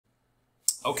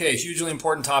Okay, hugely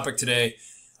important topic today.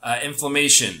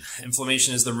 Inflammation.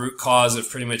 Inflammation is the root cause of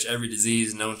pretty much every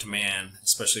disease known to man,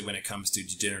 especially when it comes to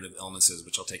degenerative illnesses,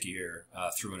 which I'll take you here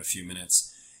through in a few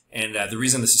minutes. And the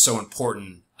reason this is so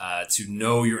important to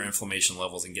know your inflammation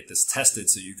levels and get this tested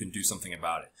so you can do something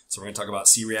about it. So we're going to talk about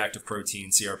C-reactive protein,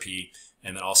 CRP,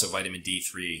 and then also vitamin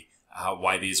D3,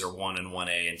 why these are 1 and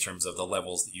 1A in terms of the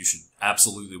levels that you should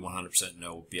absolutely 100%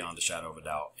 know beyond a shadow of a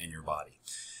doubt in your body.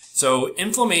 So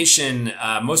inflammation,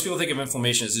 most people think of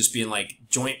inflammation as just being like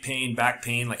joint pain, back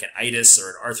pain, like an itis or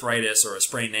an arthritis or a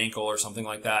sprained ankle or something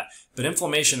like that. But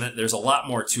inflammation, there's a lot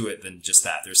more to it than just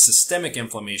that. There's systemic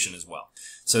inflammation as well.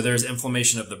 So there's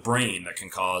inflammation of the brain that can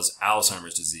cause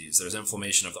Alzheimer's disease. There's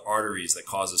inflammation of the arteries that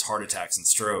causes heart attacks and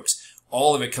strokes.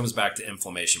 All of it comes back to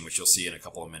inflammation, which you'll see in a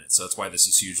couple of minutes. So that's why this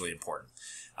is hugely important.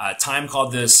 Time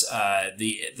called this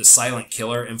the silent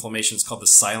killer. Inflammation is called the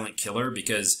silent killer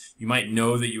because you might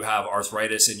know that you have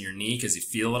arthritis in your knee because you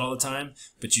feel it all the time,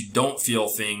 but you don't feel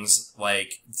things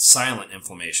like silent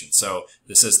inflammation. So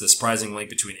this is the surprising link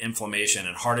between inflammation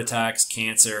and heart attacks,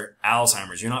 cancer,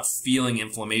 Alzheimer's. You're not feeling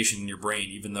inflammation in your brain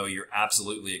even though you're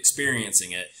absolutely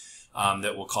experiencing it.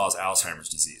 That will cause Alzheimer's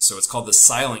disease. So it's called the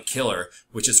silent killer,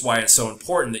 which is why it's so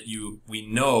important that we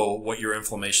know what your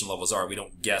inflammation levels are. We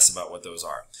don't guess about what those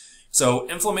are. So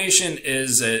inflammation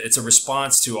it's a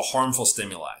response to a harmful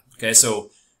stimuli. Okay,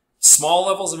 so small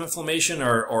levels of inflammation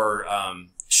or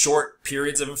short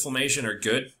periods of inflammation are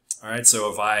good. All right, so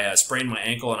if I sprain my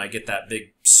ankle and I get that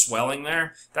big swelling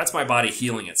there, that's my body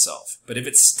healing itself. But if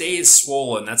it stays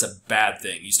swollen, that's a bad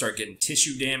thing. You start getting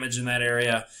tissue damage in that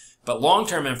area. But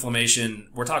long-term inflammation,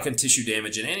 we're talking tissue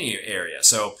damage in any area.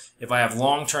 So if I have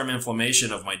long-term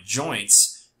inflammation of my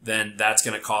joints, then that's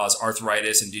going to cause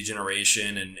arthritis and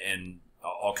degeneration and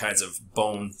all kinds of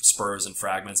bone spurs and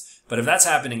fragments. But if that's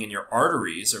happening in your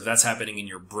arteries or if that's happening in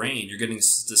your brain, you're getting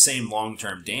the same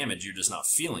long-term damage. You're just not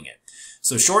feeling it.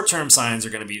 So short-term signs are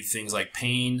going to be things like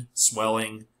pain,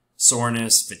 swelling,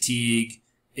 soreness, fatigue,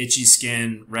 itchy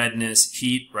skin, redness,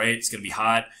 heat, right? It's going to be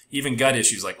hot. Even gut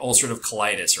issues like ulcerative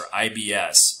colitis or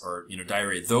IBS or,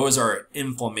 diarrhea. Those are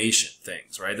inflammation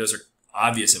things, right? Those are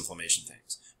obvious inflammation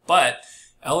things. But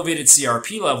elevated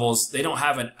CRP levels, they don't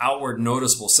have an outward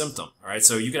noticeable symptom, all right?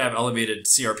 So you could have elevated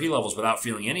CRP levels without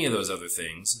feeling any of those other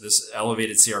things. This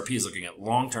elevated CRP is looking at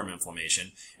long-term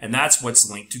inflammation, and that's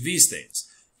what's linked to these things.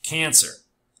 Cancer,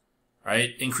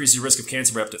 right? Increases your risk of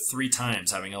cancer by up to 3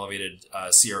 times having elevated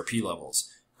CRP levels.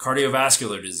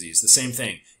 Cardiovascular disease, the same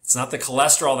thing. It's not the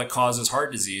cholesterol that causes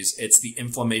heart disease, it's the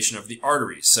inflammation of the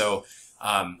arteries. So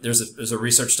there's a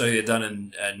research study they done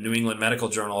in New England Medical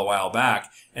Journal a while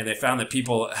back, and they found that more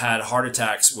people had heart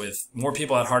attacks with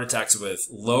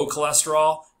low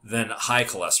cholesterol than high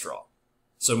cholesterol.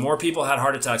 So more people had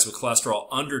heart attacks with cholesterol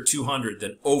under 200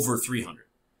 than over 300.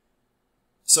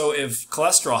 So if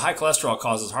high cholesterol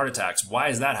causes heart attacks, why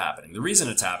is that happening? The reason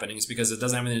it's happening is because it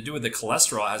doesn't have anything to do with the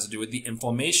cholesterol, it has to do with the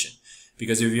inflammation.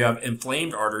 Because if you have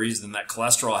inflamed arteries, then that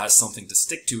cholesterol has something to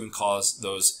stick to and cause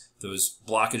those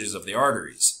blockages of the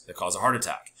arteries that cause a heart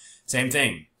attack. Same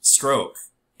thing, stroke,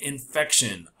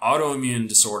 infection, autoimmune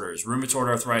disorders, rheumatoid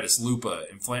arthritis,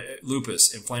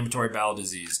 lupus, inflammatory bowel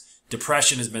disease.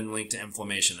 Depression has been linked to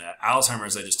inflammation.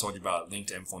 Alzheimer's, I just told you about, linked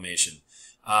to inflammation.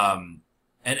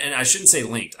 And I shouldn't say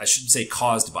linked, I should say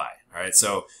caused by, all right?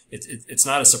 So it's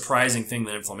not a surprising thing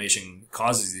that inflammation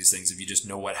causes these things if you just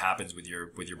know what happens with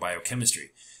your biochemistry.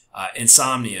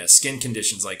 Insomnia, skin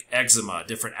conditions like eczema,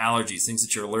 different allergies, things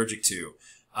that you're allergic to,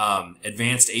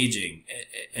 advanced aging.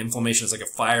 Inflammation is like a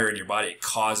fire in your body. It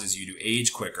causes you to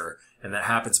age quicker, and that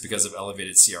happens because of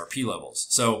elevated CRP levels.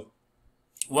 So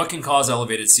what can cause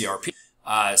elevated CRP?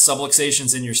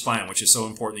 Subluxations in your spine, which is so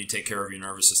important that you take care of your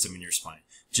nervous system in your spine.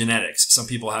 Genetics. Some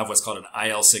people have what's called an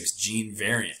IL-6 gene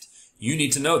variant. You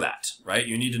need to know that, right?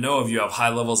 You need to know if you have high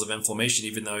levels of inflammation,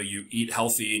 even though you eat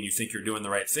healthy and you think you're doing the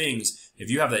right things. If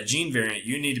you have that gene variant,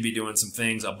 you need to be doing some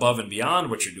things above and beyond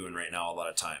what you're doing right now a lot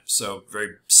of times. So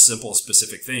very simple,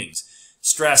 specific things.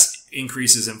 Stress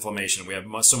increases inflammation. We have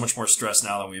so much more stress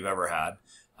now than we've ever had.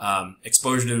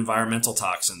 Exposure to environmental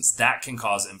toxins, that can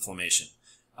cause inflammation.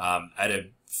 I had a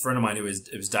friend of mine who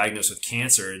was diagnosed with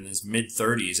cancer in his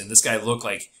mid-30s, and this guy looked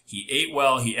like he ate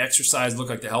well, he exercised, looked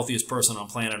like the healthiest person on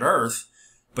planet Earth,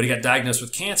 but he got diagnosed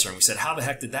with cancer. And we said, how the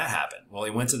heck did that happen? Well, he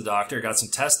went to the doctor, got some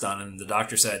tests done, and the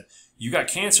doctor said, you got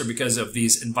cancer because of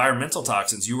these environmental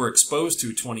toxins you were exposed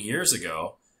to 20 years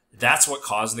ago. That's what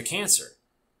caused the cancer.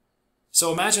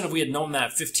 So imagine if we had known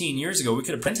that 15 years ago, we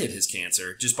could have prevented his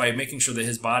cancer just by making sure that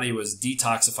his body was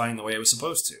detoxifying the way it was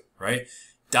supposed to, right?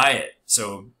 Diet.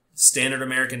 So standard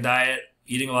American diet,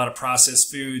 eating a lot of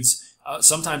processed foods,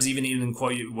 Sometimes even eating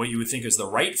what you would think is the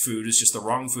right food is just the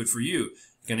wrong food for you.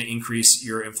 It's going to increase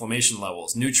your inflammation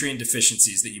levels, nutrient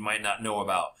deficiencies that you might not know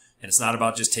about. And it's not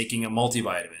about just taking a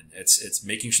multivitamin. It's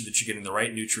making sure that you're getting the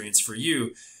right nutrients for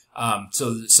you,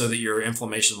 so that your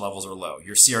inflammation levels are low.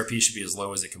 Your CRP should be as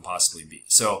low as it can possibly be.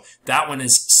 So that one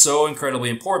is so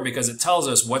incredibly important because it tells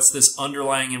us what's this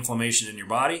underlying inflammation in your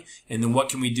body, and then what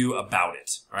can we do about it,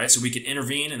 right? So we can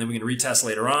intervene, and then we can retest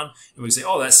later on, and we can say,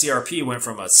 oh, that CRP went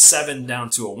from a 7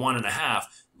 down to a 1.5.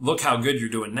 Look how good you're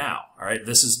doing now, all right?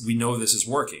 We know this is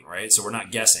working, right? So we're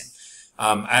not guessing.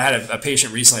 I had a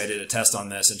patient recently, I did a test on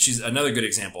this, and she's another good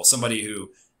example. Somebody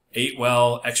who ate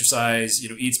well, exercised,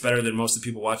 eats better than most of the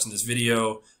people watching this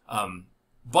video,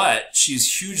 but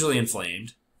she's hugely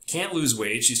inflamed, can't lose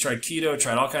weight. She's tried keto,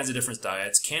 tried all kinds of different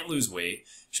diets, can't lose weight.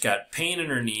 She's got pain in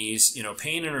her knees,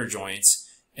 pain in her joints,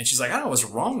 and she's like, I don't know what's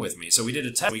wrong with me. So we did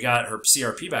a test. We got her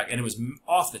CRP back, and it was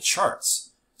off the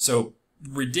charts. So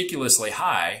ridiculously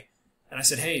high. And I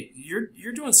said, hey,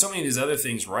 you're doing so many of these other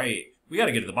things right. We got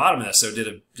to get to the bottom of this. So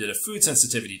did a food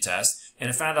sensitivity test, and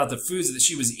it found out the foods that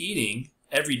she was eating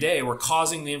every day were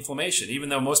causing the inflammation. Even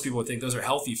though most people would think those are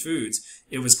healthy foods,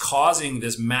 it was causing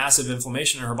this massive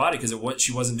inflammation in her body because of what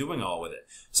she wasn't doing all with it.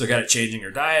 So got it changing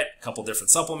her diet, a couple different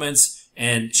supplements,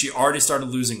 and she already started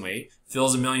losing weight,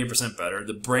 feels 1,000,000% better,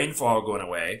 the brain fog going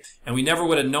away, and we never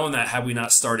would have known that had we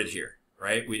not started here,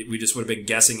 right? We just would have been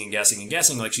guessing and guessing and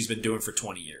guessing like she's been doing for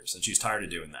 20 years, and she's tired of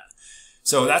doing that.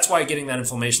 So that's why getting that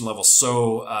inflammation level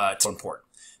so important.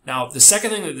 Now, the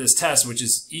second thing that this tests, which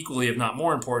is equally, if not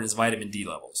more important, is vitamin D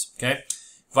levels, okay?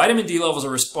 Vitamin D levels are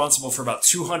responsible for about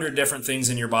 200 different things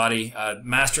in your body,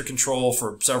 master control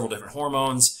for several different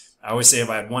hormones. I always say if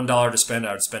I had $1 to spend,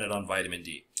 I would spend it on vitamin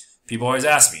D. People always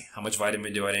ask me, how much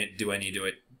vitamin D do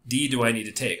I need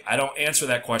to take? I don't answer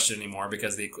that question anymore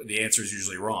because the answer is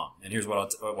usually wrong. And here's why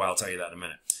I'll tell you that in a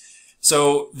minute.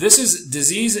 So this is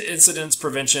disease incidence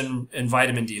prevention and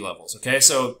vitamin D levels, okay?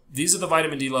 So these are the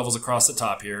vitamin D levels across the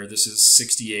top here. This is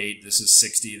 68, this is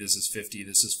 60, this is 50,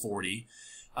 this is 40.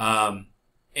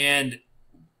 And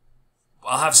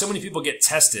I'll have so many people get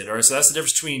tested, all right? So that's the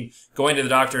difference between going to the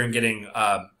doctor and getting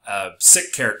a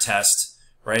sick care test,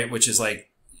 right? Which is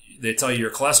like, they tell you your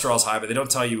cholesterol's high, but they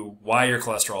don't tell you why your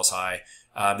cholesterol's high.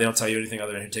 They don't tell you anything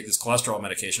other than take this cholesterol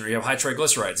medication, or you have high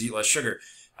triglycerides, eat less sugar.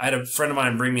 I had a friend of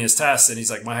mine bring me his test, and he's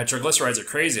like, my high triglycerides are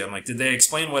crazy. I'm like, did they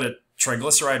explain what a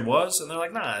triglyceride was? And they're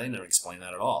like, nah, they didn't explain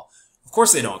that at all. Of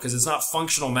course they don't, because it's not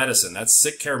functional medicine. That's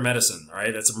sick care medicine,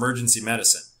 right? That's emergency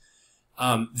medicine.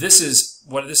 This is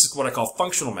what I call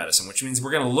functional medicine, which means we're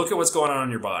going to look at what's going on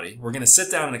in your body. We're going to sit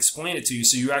down and explain it to you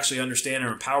so you actually understand and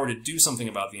are empowered to do something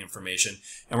about the information,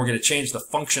 and we're going to change the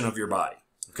function of your body,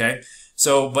 okay?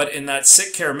 So, but in that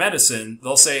sick care medicine,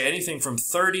 they'll say anything from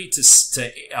 30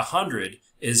 to 100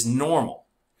 is normal,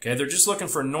 okay? They're just looking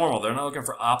for normal. They're not looking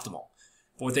for optimal.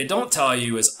 But what they don't tell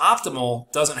you is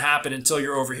optimal doesn't happen until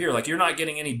you're over here. Like, you're not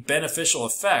getting any beneficial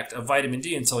effect of vitamin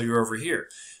D until you're over here.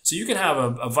 So you can have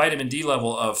a vitamin D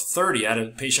level of 30. I had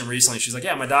a patient recently. She's like,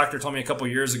 yeah, my doctor told me a couple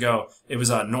years ago it was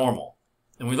normal.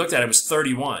 And we looked at it, it was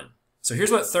 31. So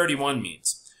here's what 31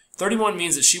 means. 31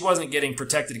 means that she wasn't getting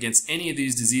protected against any of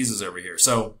these diseases over here.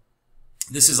 So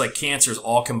this is like cancers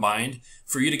all combined.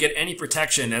 For you to get any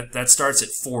protection, that starts at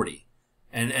 40.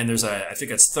 And there's I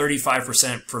think it's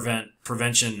 35%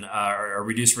 prevention or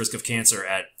reduced risk of cancer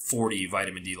at 40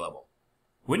 vitamin D level.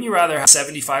 Wouldn't you rather have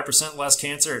 75% less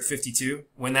cancer at 52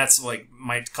 when that's like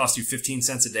might cost you 15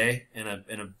 cents a day in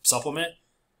a supplement?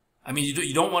 I mean,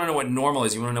 you don't want to know what normal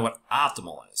is. You want to know what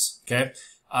optimal is, okay?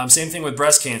 Same thing with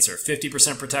breast cancer,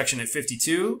 50% protection at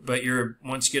 52, but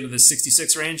once you get to the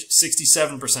 66 range,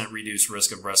 67% reduced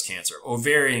risk of breast cancer,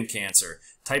 ovarian cancer,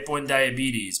 type 1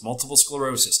 diabetes, multiple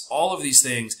sclerosis, all of these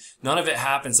things, none of it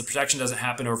happens. The protection doesn't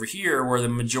happen over here where the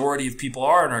majority of people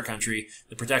are in our country.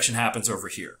 The protection happens over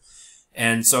here.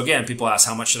 And so again, people ask,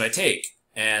 how much should I take?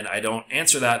 And I don't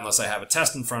answer that unless I have a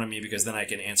test in front of me, because then I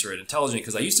can answer it intelligently,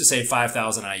 because I used to say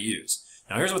 5,000 IUs.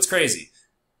 Now here's what's crazy.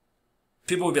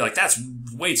 People would be like, that's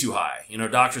way too high.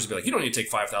 Doctors would be like, you don't need to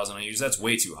take 5,000 IUs. That's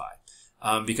way too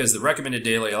high. Because the recommended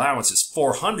daily allowance is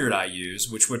 400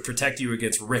 IUs, which would protect you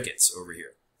against rickets over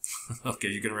here. Okay,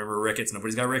 you can remember rickets.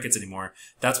 Nobody's got rickets anymore.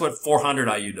 That's what 400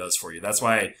 IU does for you. That's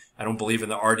why I don't believe in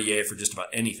the RDA for just about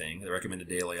anything, the recommended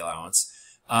daily allowance.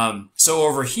 So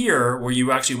over here, where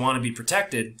you actually want to be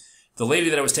protected, the lady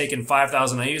that was taking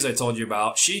 5,000 IUs I told you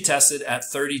about, she tested at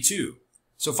 32.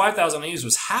 So 5,000 IUs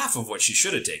was half of what she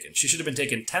should have taken. She should have been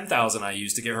taking 10,000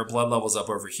 IUs to get her blood levels up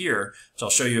over here, which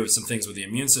I'll show you some things with the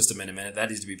immune system in a minute. That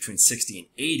needs to be between 60 and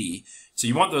 80. So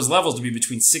you want those levels to be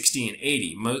between 60 and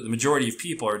 80. The majority of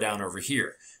people are down over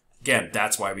here. Again,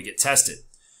 that's why we get tested.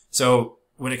 So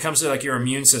when it comes to like your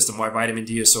immune system, why vitamin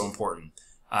D is so important.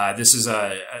 This is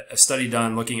a study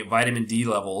done looking at vitamin D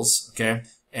levels, okay,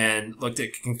 and looked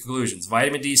at conclusions.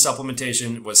 Vitamin D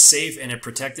supplementation was safe and it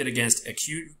protected against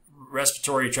acute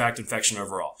respiratory tract infection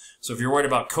overall. So if you're worried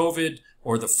about COVID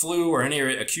or the flu or any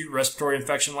acute respiratory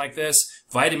infection like this,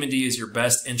 vitamin D is your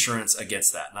best insurance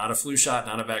against that. Not a flu shot,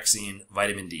 not a vaccine,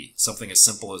 vitamin D. Something as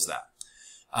simple as that.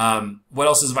 What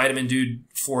else does vitamin D do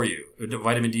for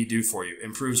you?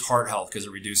 Improves heart health because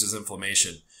it reduces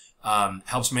inflammation.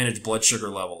 Helps manage blood sugar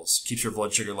levels, keeps your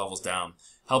blood sugar levels down.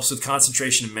 Helps with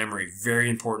concentration and memory, very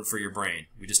important for your brain.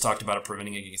 We just talked about it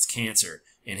preventing against cancer.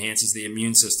 Enhances the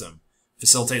immune system.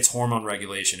 Facilitates hormone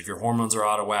regulation. If your hormones are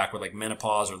out of whack with like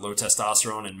menopause or low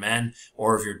testosterone in men,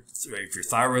 or if your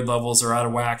thyroid levels are out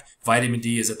of whack, vitamin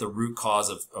D is at the root cause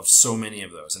of so many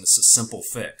of those, and it's a simple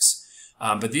fix.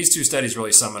 But these two studies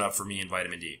really sum it up for me in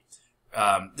vitamin D.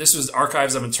 This was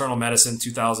Archives of Internal Medicine,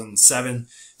 2007.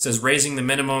 It says raising the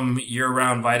minimum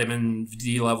year-round vitamin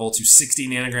D level to 60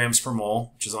 nanograms per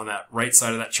mole, which is on that right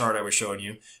side of that chart I was showing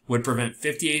you, would prevent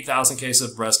 58,000 cases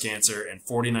of breast cancer and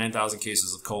 49,000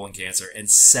 cases of colon cancer and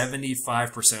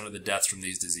 75% of the deaths from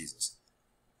these diseases.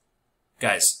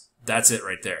 Guys, that's it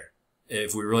right there.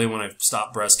 If we really want to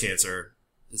stop breast cancer,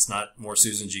 it's not more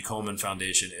Susan G. Komen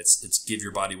Foundation. It's give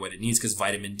your body what it needs, because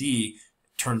vitamin D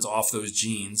turns off those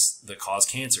genes that cause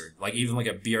cancer. Like even like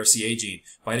a BRCA gene,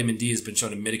 vitamin D has been shown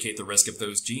to mitigate the risk of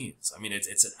those genes. I mean,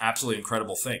 it's an absolutely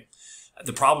incredible thing.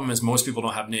 The problem is most people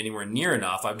don't have anywhere near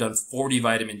enough. I've done 40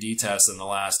 vitamin D tests in the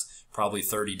last probably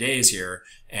 30 days here,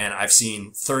 and I've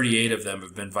seen 38 of them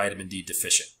have been vitamin D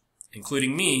deficient,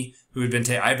 including me, who had been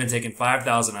I've been taking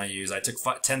 5,000 IUs. I took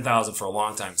 10,000 for a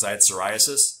long time because I had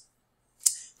psoriasis.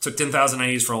 Took 10,000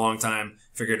 IUs for a long time.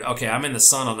 Figured, okay, I'm in the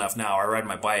sun enough now. I ride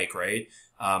my bike, right?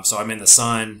 So I'm in the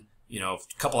sun, you know,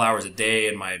 a couple hours a day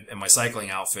in my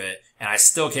cycling outfit, and I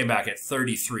still came back at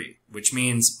 33, which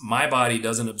means my body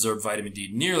doesn't absorb vitamin D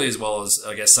nearly as well as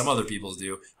I guess some other people's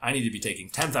do. I need to be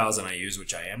taking 10,000 IUs,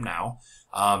 which I am now.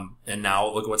 And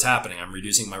now look at what's happening. I'm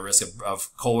reducing my risk of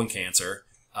colon cancer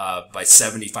by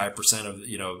 75% of,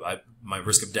 you know, my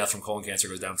risk of death from colon cancer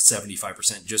goes down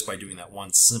 75% just by doing that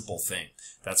one simple thing.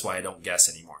 That's why I don't guess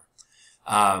anymore.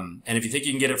 And if you think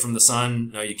you can get it from the sun,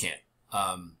 no, you can't.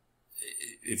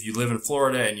 If you live in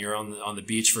Florida and you're on the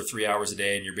beach for 3 hours a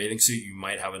day in your bathing suit, you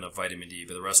might have enough vitamin D,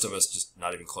 but the rest of us just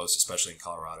not even close, especially in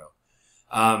Colorado.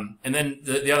 And then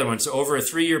the other one, so over a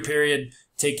 3-year period,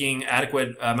 taking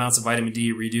adequate amounts of vitamin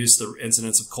D reduce the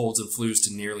incidence of colds and flus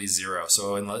to nearly 0.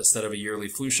 So instead of a yearly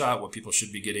flu shot, what people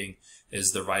should be getting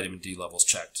is their vitamin D levels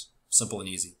checked. Simple and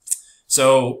easy.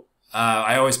 So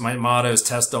my motto is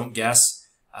test, don't guess.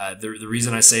 The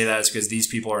reason I say that is because these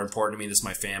people are important to me. This is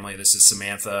my family. This is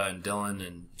Samantha and Dylan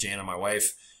and Jana, my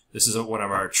wife. This is one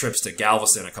of our trips to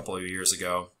Galveston a couple of years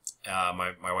ago.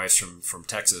 My wife's from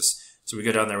Texas. So we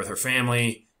go down there with her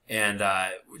family, and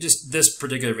just this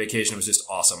particular vacation was just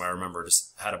awesome. I remember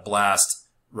just had a blast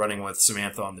running with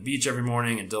Samantha on the beach every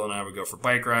morning, and Dylan and I would go for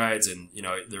bike rides, and you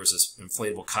know there was this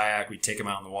inflatable kayak we'd take them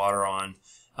out in the water on.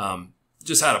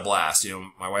 Just had a blast. You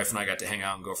know, my wife and I got to hang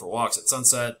out and go for walks at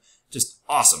sunset. Just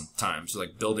awesome times,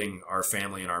 like building our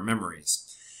family and our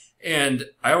memories. And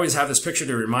I always have this picture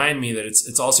to remind me that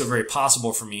it's also very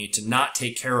possible for me to not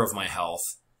take care of my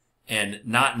health and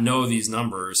not know these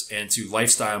numbers and to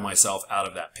lifestyle myself out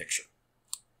of that picture.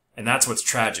 And that's what's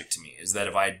tragic to me, is that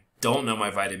if I don't know my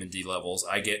vitamin D levels,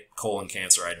 I get colon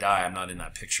cancer, I die, I'm not in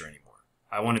that picture anymore.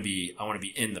 I want to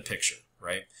be in the picture,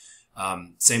 right?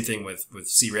 Same thing with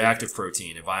C-reactive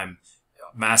protein. If I'm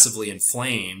massively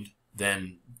inflamed,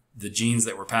 then the genes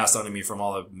that were passed on to me from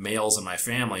all the males in my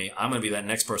family, I'm going to be that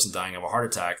next person dying of a heart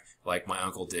attack like my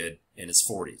uncle did in his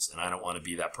 40s. And I don't want to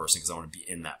be that person because I want to be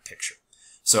in that picture.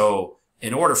 So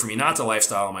in order for me not to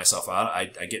lifestyle myself out, I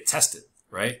get tested,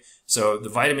 right? So the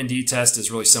vitamin D test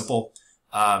is really simple.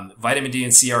 Vitamin D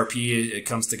and CRP, it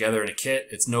comes together in a kit.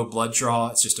 It's no blood draw.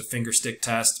 It's just a finger stick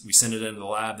test. We send it into the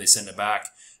lab. They send it back.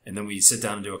 And then we sit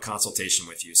down and do a consultation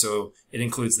with you. So it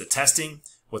includes the testing,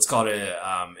 what's called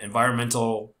a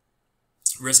environmental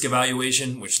risk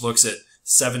evaluation, which looks at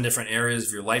 7 different areas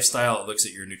of your lifestyle. It looks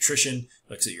at your nutrition,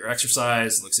 looks at your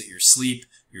exercise, looks at your sleep,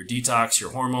 your detox,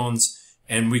 your hormones,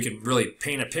 and we can really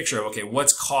paint a picture of, okay,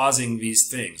 what's causing these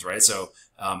things, right? So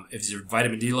if your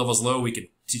vitamin D level is low, we can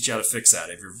teach you how to fix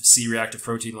that. If your C-reactive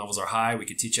protein levels are high, we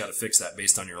can teach you how to fix that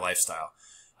based on your lifestyle.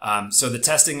 So the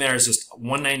testing there is just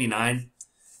 $199.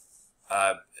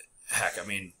 Heck, I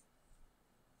mean,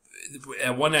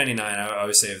 at $199, I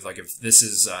always say, if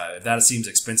that seems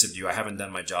expensive to you, I haven't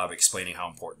done my job explaining how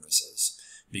important this is.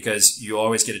 because you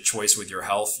always get a choice with your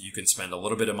health. You can spend a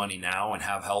little bit of money now and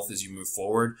have health as you move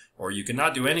forward, or you can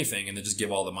not do anything and then just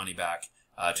give all the money back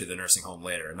to the nursing home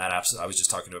later. And that I was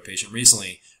just talking to a patient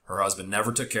recently. Her husband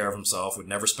never took care of himself, would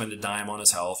never spend a dime on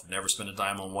his health, would never spend a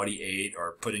dime on what he ate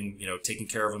or taking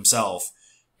care of himself.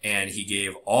 And he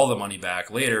gave all the money back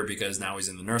later because now he's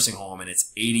in the nursing home and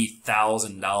it's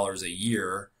 $80,000 a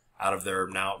year out of their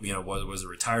now, what was a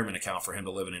retirement account for him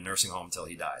to live in a nursing home until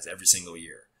he dies every single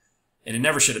year. And it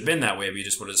never should have been that way, but he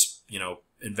just would have,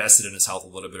 invested in his health a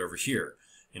little bit over here.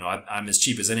 I'm as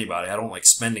cheap as anybody. I don't like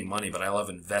spending money, but I love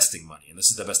investing money. And this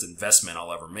is the best investment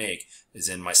I'll ever make, is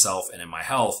in myself and in my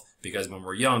health, because when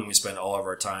we're young, we spend all of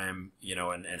our time,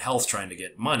 and health trying to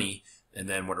get money. And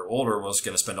then when we're older, we're just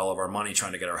going to spend all of our money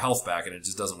trying to get our health back, and it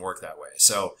just doesn't work that way.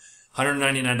 So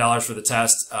 $199 for the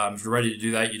test. If you're ready to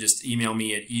do that, you just email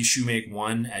me at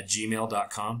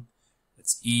eshoemake1@gmail.com.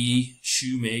 It's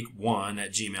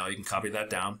eshoemake1@gmail. You can copy that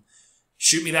down.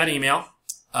 Shoot me that email.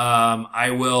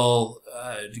 I will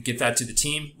get that to the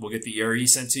team. We'll get the ERE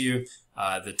sent to you.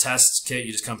 The test kit,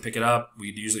 you just come pick it up.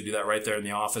 We usually do that right there in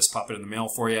the office, pop it in the mail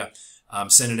for you.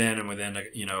 Send it in, and within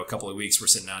a couple of weeks, we're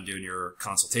sitting down doing your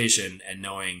consultation and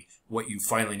knowing what you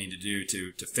finally need to do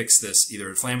to fix this either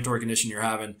inflammatory condition you're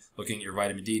having, looking at your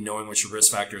vitamin D, knowing what your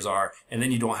risk factors are, and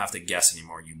then you don't have to guess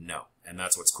anymore. And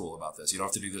that's what's cool about this. You don't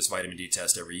have to do this vitamin D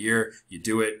test every year. You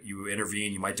do it, you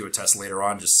intervene, you might do a test later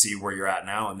on, just see where you're at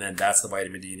now, and then that's the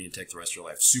vitamin D you need to take the rest of your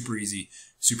life. Super easy,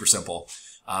 super simple.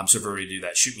 So if you're ready to do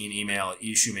that, shoot me an email at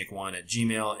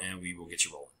eshoemake1@gmail, and we will get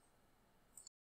you rolling.